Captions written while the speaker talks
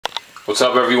What's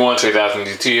up, everyone? Trey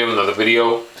DT here with another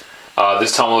video.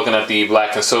 This time we're looking at the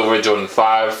black and silver Jordan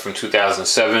 5 from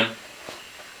 2007.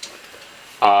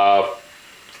 I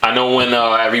know when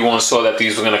everyone saw that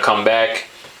these were going to come back,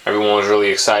 everyone was really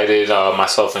excited,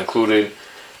 myself included.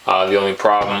 The only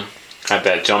problem, had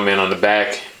that Jumpman on the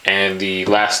back, and the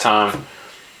last time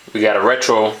we got a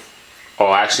retro,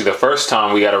 or actually the first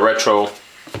time we got a retro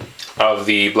of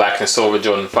the black and silver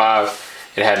Jordan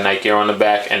 5, it had Nike Air on the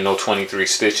back and no 23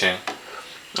 stitching.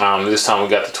 This time we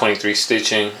got the 23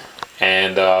 stitching,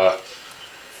 and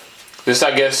this,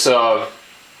 I guess,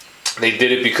 they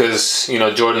did it because, you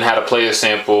know, Jordan had a player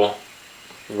sample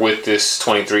with this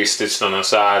 23 stitched on the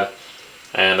side,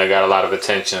 and I got a lot of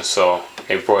attention, so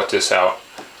they brought this out.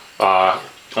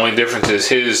 Only difference is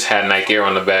his had Nike Air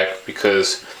on the back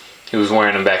because he was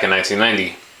wearing them back in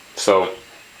 1990. So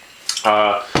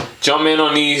jump in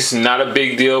on these, not a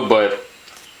big deal, but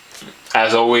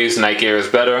as always, Nike Air is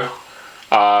better.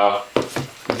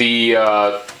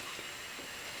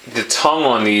 The tongue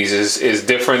on these is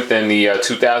different than the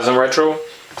 2000 retro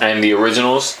and the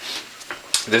originals.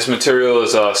 This material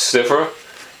is stiffer,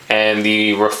 and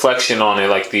the reflection on it,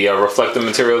 like the reflective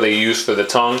material they use for the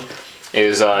tongue,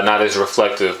 is not as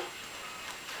reflective.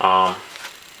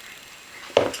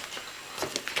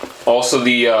 Also,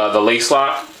 the lace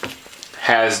lock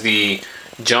has the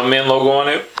Jumpman logo on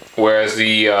it, whereas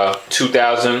the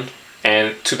 2000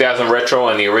 retro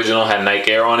and the original had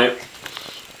Nike Air on it.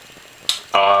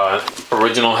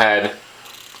 Original had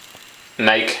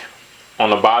Nike on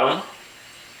the bottom.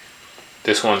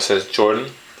 This one says Jordan.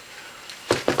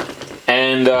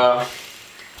 And the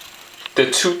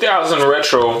 2000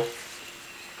 retro,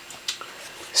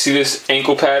 see this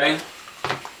ankle padding?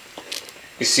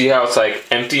 You see how it's like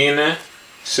empty in there?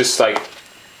 It's just like...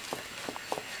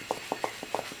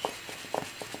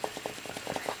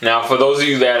 Now, for those of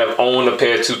you that have owned a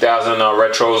pair of 2000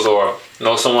 retros or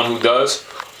know someone who does,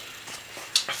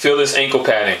 feel this ankle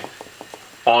padding.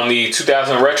 On the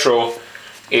 2000 retro,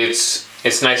 it's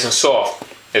nice and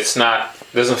soft. It's not,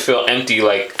 doesn't feel empty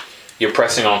like you're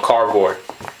pressing on cardboard.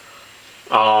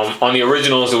 On the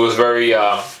originals, it was very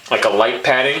like a light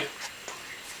padding,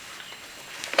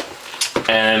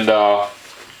 and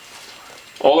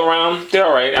all around they're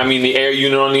alright. I mean, the air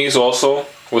unit on these also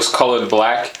was colored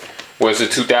black, whereas the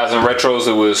 2000 retros,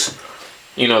 it was,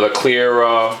 you know, the clear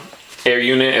air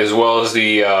unit, as well as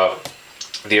the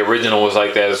original was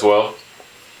like that as well.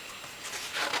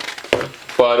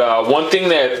 But one thing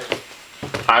that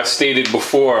I've stated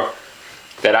before,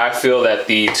 that I feel that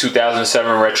the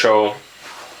 2007 retro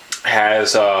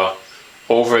has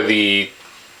over the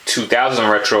 2000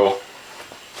 retro,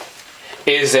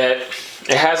 is that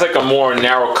it has like a more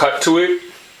narrow cut to it,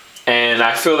 and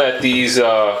I feel that these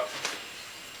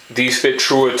fit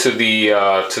truer to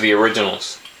the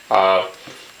originals. Like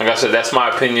I said, that's my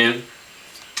opinion.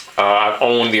 I've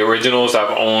owned the originals,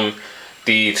 I've owned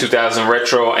the 2000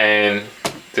 retro and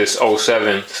this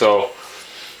 07. So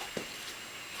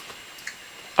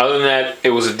other than that, it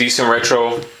was a decent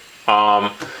retro.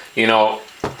 You know,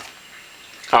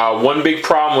 one big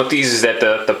problem with these is that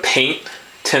the paint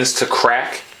tends to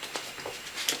crack.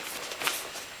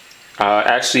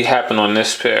 Actually happened on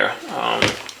this pair.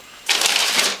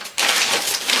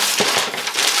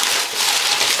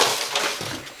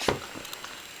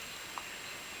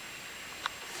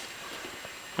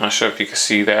 I'm not sure if you can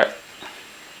see that.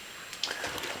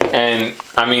 And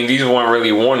I mean, these weren't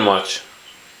really worn much.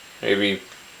 Maybe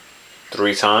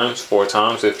 3 times, 4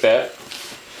 times, if that.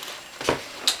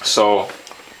 So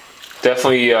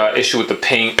definitely issue with the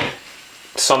paint.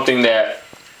 Something that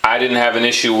I didn't have an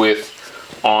issue with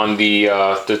on the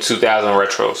 2000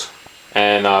 retros,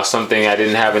 and something I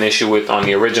didn't have an issue with on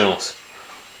the originals.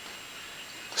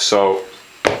 So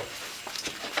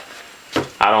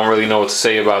I don't really know what to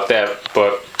say about that,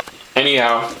 but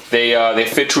anyhow, they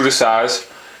fit true to size.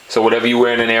 So whatever you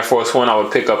wear in an Air Force One, I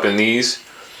would pick up in these.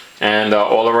 And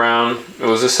all around, it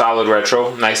was a solid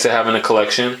retro. Nice to have in a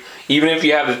collection. Even if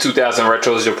you have the 2000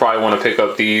 retros, you'll probably want to pick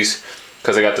up these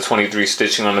because I got the 23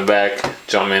 stitching on the back,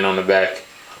 Jumpman on the back,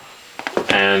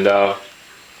 and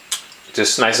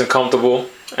just nice and comfortable.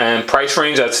 And price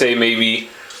range, I'd say maybe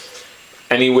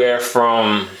anywhere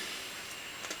from,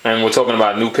 and we're talking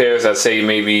about new pairs, I'd say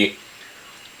maybe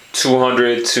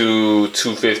 200 to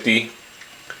 250.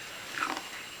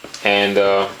 And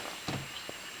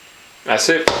that's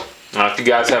it. If you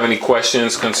guys have any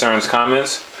questions, concerns,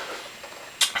 comments,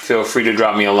 feel free to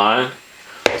drop me a line.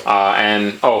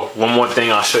 And oh, one more thing,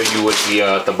 I'll show you what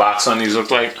the box on these look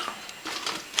like.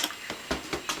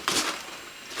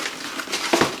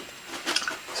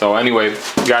 So Anyway,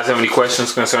 if you guys have any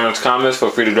questions, concerns, comments, feel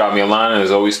free to drop me a line. And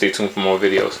as always, stay tuned for more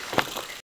videos.